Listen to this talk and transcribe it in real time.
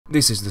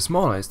This is the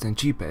smallest and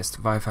cheapest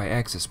Wi-Fi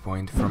access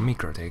point from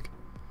Mikrotik.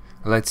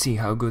 Let's see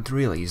how good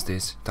really is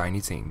this tiny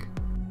thing.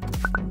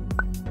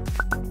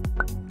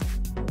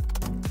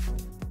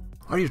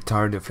 Are you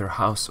tired of your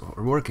house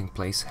or working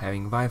place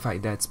having Wi-Fi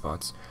dead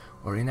spots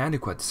or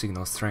inadequate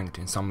signal strength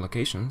in some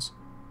locations?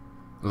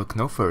 Look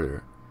no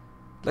further.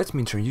 Let me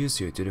introduce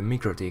you to the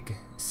Mikrotik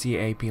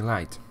CAP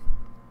Lite.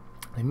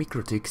 The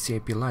Mikrotik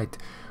CAP Lite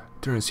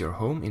turns your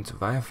home into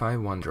Wi-Fi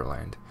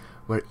wonderland,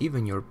 where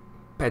even your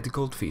pet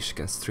goldfish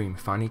can stream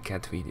funny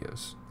cat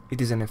videos.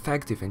 It is an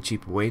effective and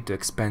cheap way to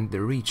expand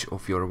the reach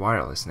of your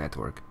wireless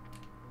network.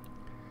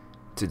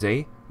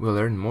 Today we'll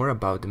learn more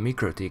about the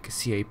Mikrotik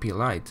CAP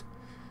Lite,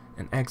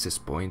 an access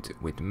point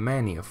with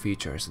many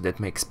features that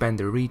may expand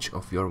the reach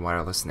of your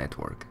wireless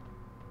network.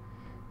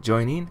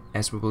 Join in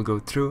as we will go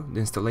through the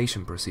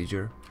installation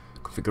procedure,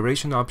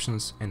 configuration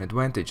options and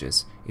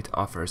advantages it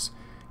offers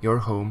your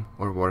home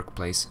or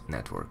workplace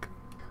network.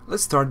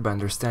 Let's start by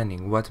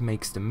understanding what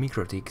makes the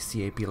Mikrotik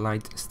CAP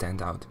Lite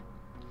stand out.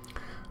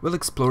 We'll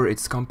explore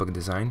its compact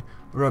design,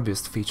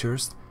 robust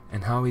features,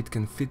 and how it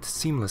can fit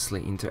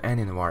seamlessly into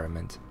any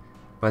environment,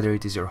 whether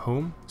it is your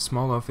home,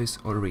 small office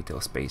or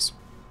retail space.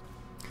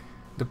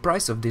 The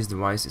price of this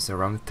device is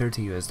around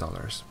 $30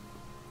 US.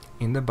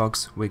 In the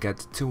box we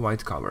get two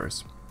white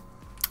covers,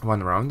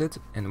 one rounded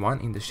and one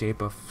in the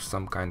shape of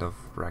some kind of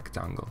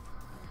rectangle.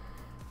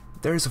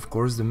 There is of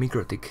course the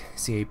Mikrotik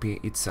CAP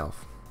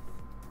itself,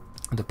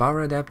 the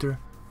power adapter,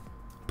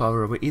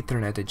 power over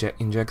Ethernet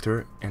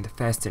injector and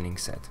fastening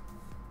set.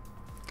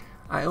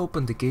 I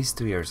opened the case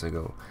 2 years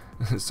ago,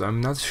 so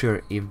I'm not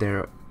sure if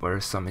there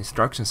were some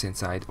instructions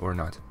inside or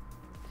not.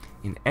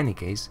 In any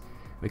case,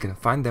 we can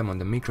find them on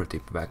the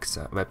Mikrotik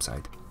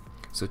website,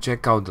 so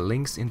check out the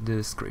links in the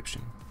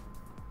description.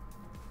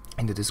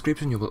 In the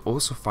description you will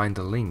also find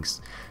the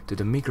links to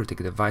the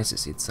Mikrotik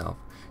devices itself,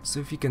 so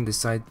if you can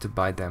decide to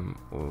buy them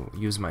or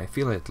use my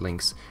affiliate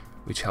links,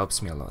 which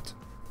helps me a lot.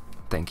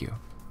 Thank you.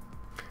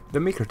 The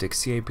Mikrotik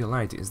CAP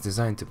Lite is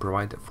designed to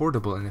provide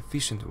affordable and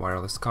efficient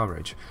wireless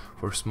coverage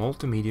for small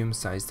to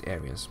medium-sized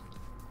areas.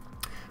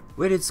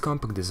 With its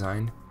compact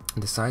design,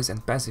 the size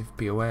and passive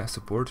PoE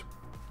support,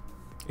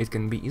 it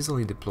can be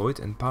easily deployed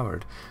and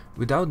powered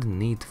without the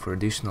need for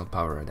additional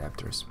power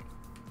adapters.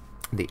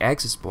 The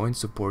access point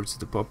supports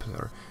the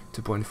popular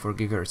 2.4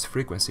 GHz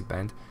frequency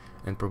band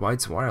and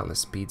provides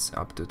wireless speeds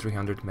up to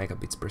 300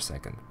 megabits per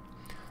second,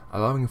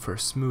 allowing for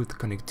smooth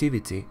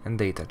connectivity and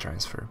data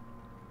transfer.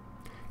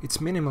 Its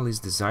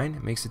minimalist design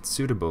makes it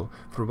suitable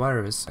for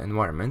various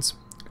environments,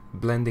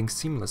 blending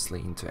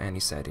seamlessly into any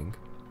setting.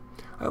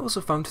 I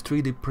also found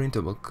 3D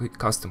printable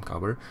custom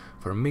cover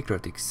for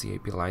Mikrotik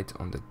CAP Lite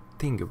on the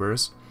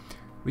Thingiverse,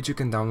 which you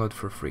can download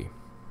for free.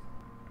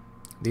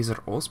 These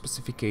are all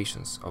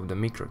specifications of the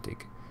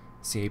Mikrotik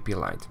CAP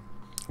Lite.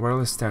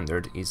 Wireless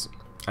standard is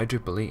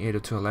IEEE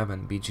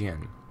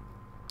 802.11bgn,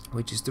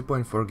 which is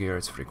 2.4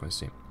 GHz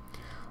frequency.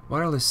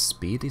 Wireless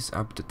speed is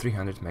up to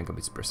 300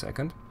 megabits per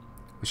second,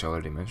 which I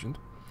already mentioned.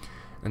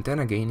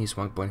 Antenna gain is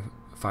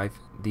 1.5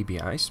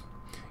 dBi.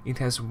 It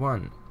has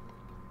one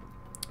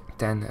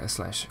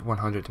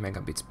 10/100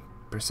 megabits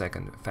per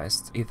second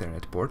fast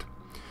Ethernet port.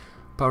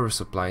 Power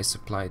supply is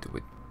supplied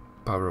with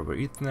power over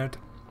Ethernet.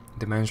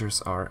 The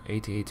measures are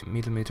 88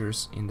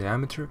 mm in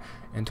diameter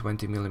and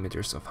 20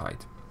 mm of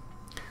height.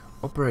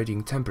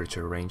 Operating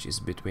temperature range is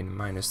between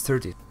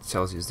 -30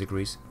 Celsius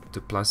degrees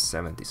to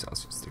 +70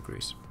 Celsius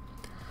degrees.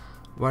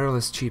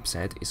 Wireless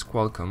chipset is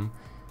Qualcomm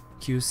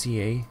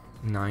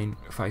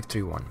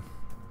QCA9531.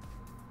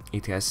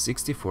 It has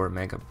 64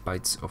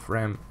 megabytes of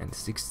RAM and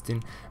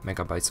 16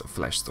 megabytes of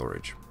flash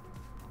storage.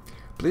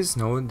 Please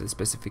note that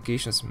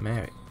specifications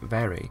may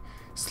vary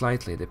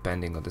slightly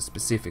depending on the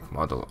specific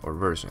model or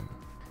version.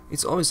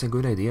 It's always a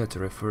good idea to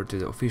refer to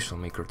the official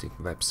Mikrotik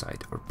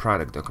website or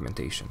product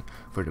documentation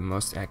for the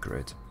most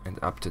accurate and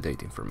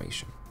up-to-date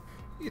information.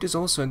 It is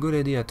also a good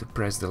idea to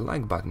press the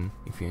like button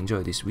if you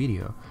enjoy this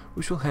video,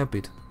 which will help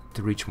it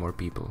to reach more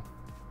people.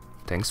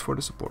 Thanks for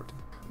the support.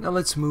 Now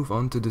let's move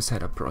on to the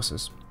setup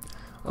process.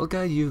 I'll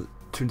guide you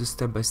through the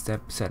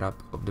step-by-step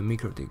setup of the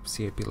Mikrotik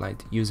CAP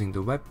Lite using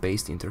the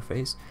web-based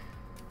interface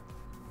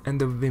and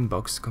the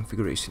Winbox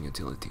configuration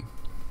utility.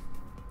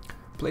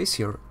 Place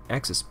your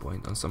access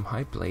point on some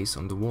high place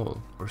on the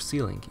wall or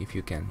ceiling if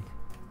you can.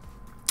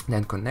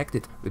 Then connect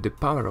it with the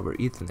power over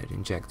Ethernet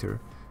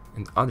injector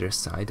and other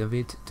side of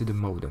it to the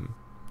modem,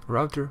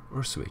 router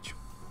or switch,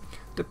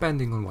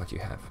 depending on what you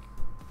have.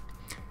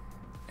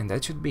 And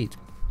that should be it.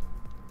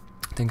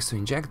 Thanks to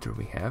injector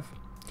we have,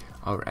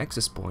 our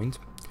access point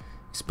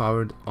is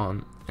powered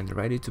on and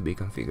ready to be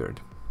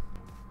configured.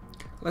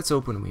 Let's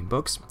open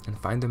Winbox and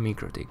find the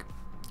Mikrotik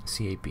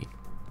CAP.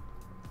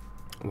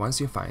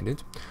 Once you find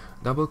it,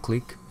 double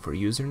click for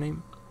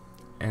username,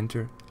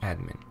 enter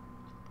admin.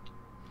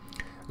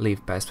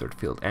 Leave password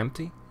field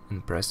empty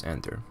and press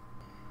enter.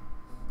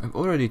 I've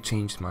already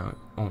changed my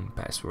own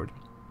password,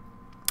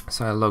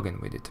 so I'll log in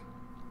with it.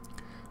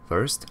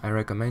 First, I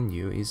recommend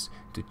you is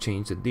to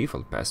change the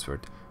default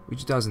password,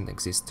 which doesn't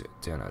exist,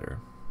 to another.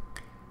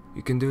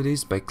 You can do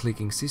this by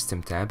clicking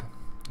System tab,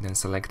 then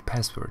select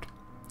password,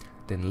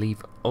 then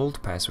leave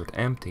old password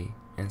empty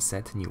and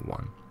set new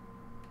one.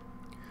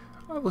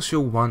 I will show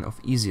one of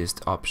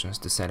easiest options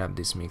to set up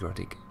this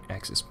Mikrotik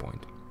access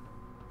point.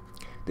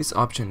 This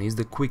option is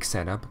the quick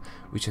setup,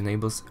 which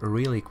enables a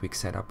really quick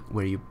setup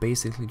where you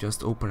basically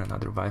just open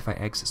another Wi-Fi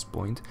access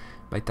point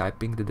by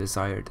typing the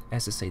desired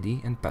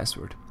SSID and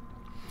password.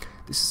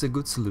 This is a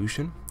good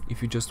solution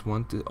if you just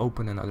want to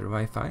open another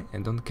Wi-Fi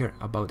and don't care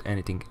about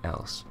anything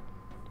else.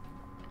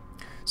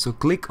 So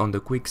click on the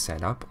quick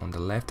setup on the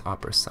left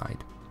upper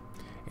side,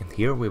 and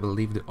here we will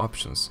leave the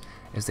options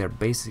as they are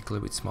basically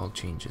with small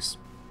changes.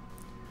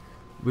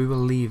 We will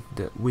leave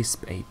the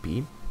WISP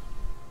AP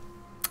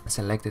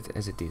selected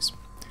as it is.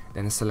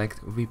 Then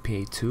select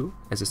VPA2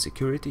 as a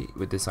security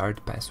with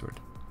desired password.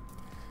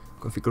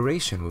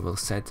 Configuration we will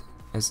set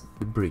as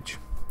the bridge.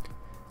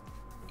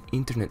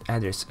 Internet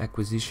address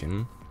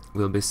acquisition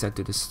will be set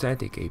to the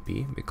static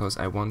AP because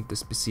I want the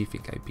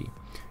specific IP.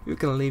 You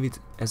can leave it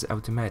as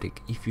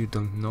automatic if you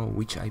don't know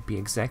which IP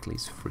exactly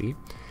is free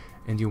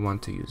and you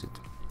want to use it.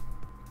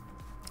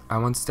 I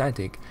want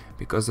static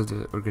because of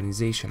the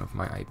organization of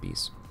my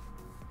IPs.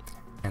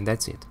 And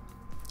that's it.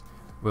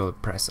 We'll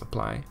press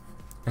apply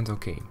and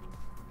OK.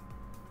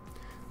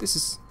 This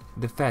is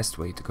the fast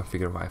way to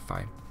configure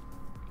Wi-Fi.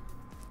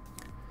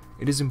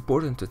 It is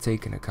important to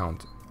take into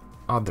account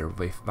other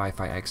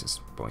Wi-Fi access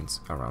points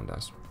around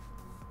us,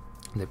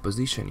 the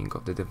positioning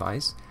of the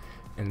device,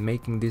 and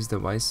making this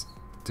device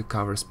to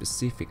cover a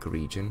specific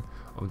region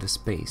of the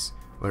space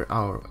where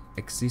our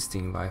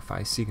existing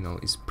Wi-Fi signal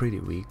is pretty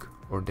weak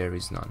or there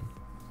is none.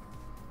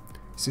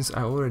 Since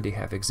I already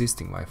have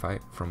existing Wi-Fi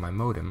from my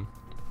modem,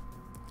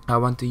 I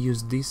want to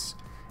use this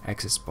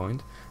access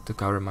point to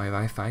cover my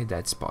Wi-Fi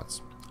dead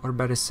spots, or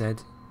better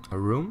said, a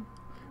room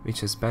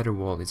which has better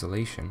wall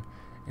isolation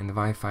and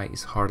Wi-Fi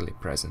is hardly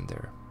present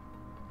there.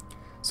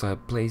 So I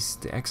place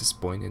the access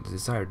point in the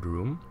desired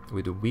room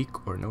with a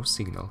weak or no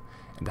signal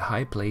and a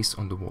high place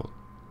on the wall.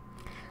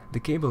 The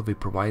cable will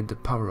provide the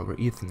power over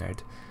Ethernet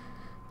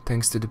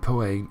thanks to the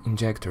PoE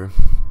injector,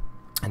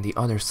 and the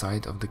other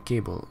side of the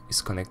cable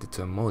is connected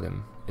to a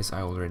modem, as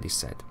I already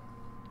said.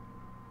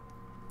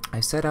 I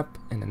set up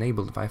an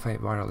enabled Wi-Fi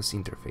wireless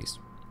interface.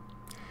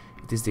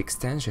 It is the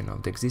extension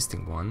of the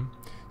existing one,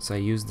 so I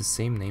use the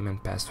same name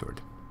and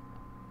password.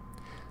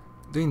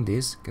 Doing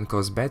this can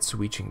cause bad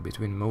switching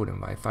between modem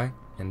Wi-Fi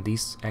and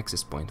this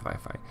access point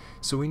Wi-Fi,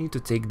 so we need to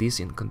take this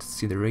in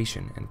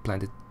consideration and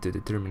plan it to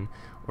determine,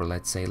 or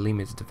let's say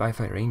limit, the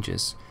Wi-Fi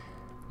ranges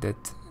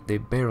that they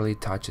barely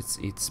touch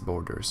its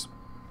borders.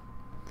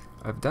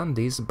 I've done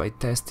this by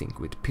testing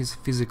with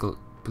physical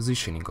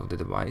positioning of the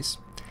device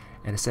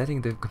and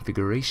setting the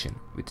configuration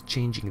with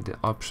changing the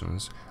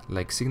options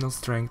like signal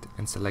strength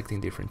and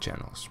selecting different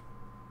channels.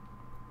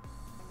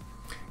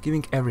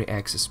 Giving every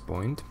access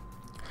point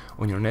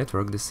on your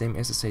network the same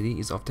SSID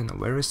is often a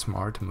very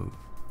smart move.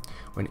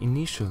 When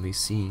initially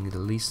seeing the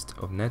list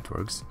of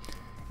networks,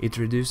 it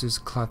reduces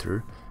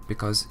clutter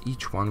because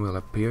each one will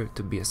appear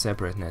to be a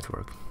separate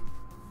network.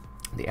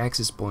 The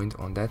access point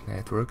on that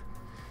network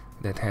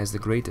that has the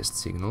greatest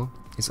signal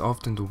is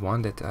often the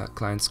one that a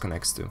client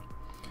connects to.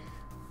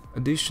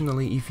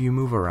 Additionally, if you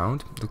move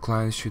around, the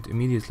client should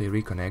immediately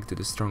reconnect to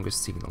the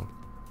strongest signal.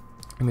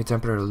 You may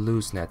temporarily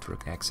lose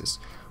network access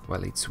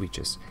while it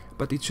switches,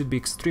 but it should be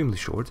extremely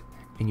short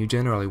and you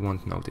generally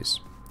won't notice.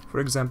 For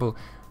example,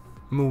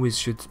 movies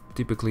should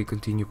typically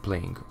continue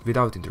playing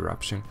without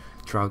interruption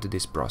throughout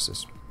this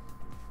process.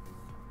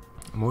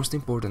 Most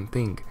important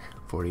thing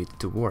for it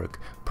to work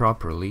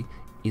properly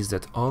is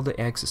that all the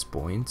access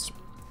points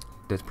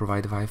that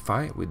provide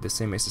Wi-Fi with the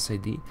same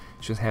SSID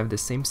should have the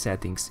same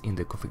settings in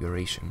the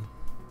configuration.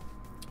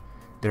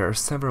 There are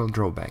several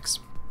drawbacks.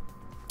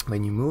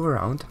 When you move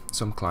around,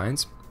 some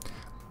clients,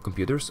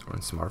 computers or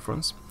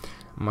smartphones,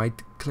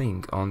 might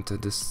cling onto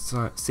the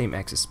same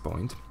access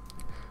point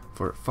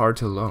for far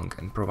too long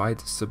and provide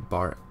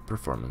subpar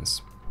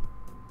performance.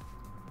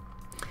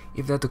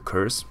 If that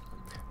occurs,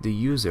 the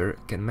user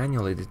can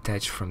manually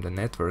detach from the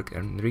network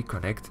and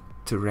reconnect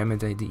to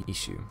remedy the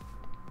issue.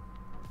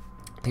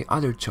 The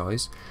other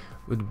choice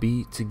would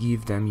be to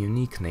give them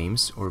unique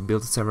names or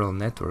build several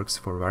networks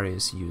for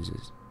various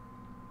uses.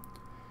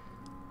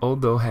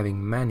 Although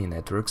having many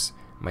networks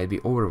might be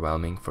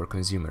overwhelming for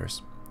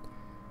consumers,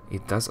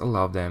 it does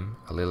allow them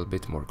a little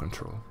bit more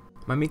control.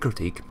 My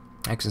Mikrotik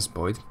access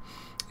point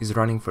is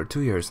running for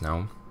 2 years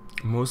now,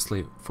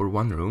 mostly for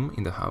one room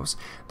in the house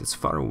that's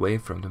far away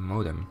from the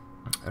modem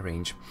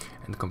range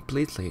and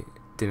completely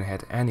didn't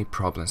have any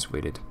problems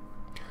with it.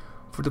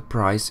 For the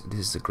price, this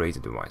is a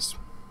great device.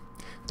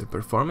 The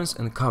performance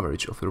and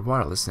coverage of your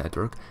wireless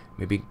network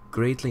may be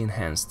greatly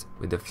enhanced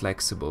with the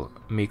flexible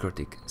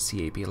Mikrotik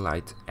CAP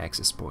Lite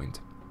access point.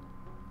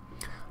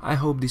 I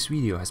hope this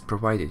video has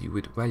provided you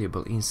with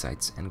valuable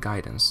insights and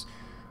guidance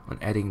on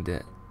adding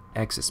the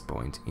access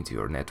point into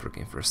your network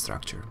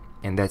infrastructure.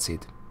 And that's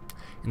it.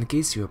 In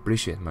case you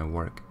appreciate my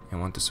work and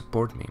want to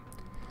support me,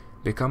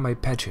 become my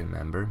Patreon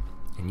member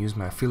and use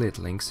my affiliate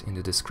links in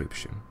the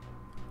description.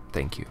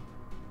 Thank you.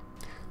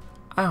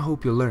 I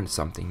hope you learned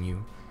something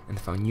new and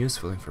found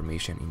useful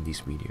information in this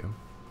video.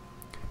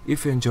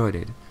 If you enjoyed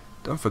it,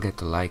 don't forget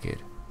to like it,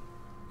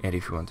 and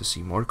if you want to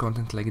see more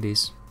content like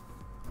this,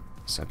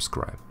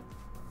 subscribe.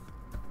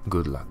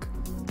 Good luck!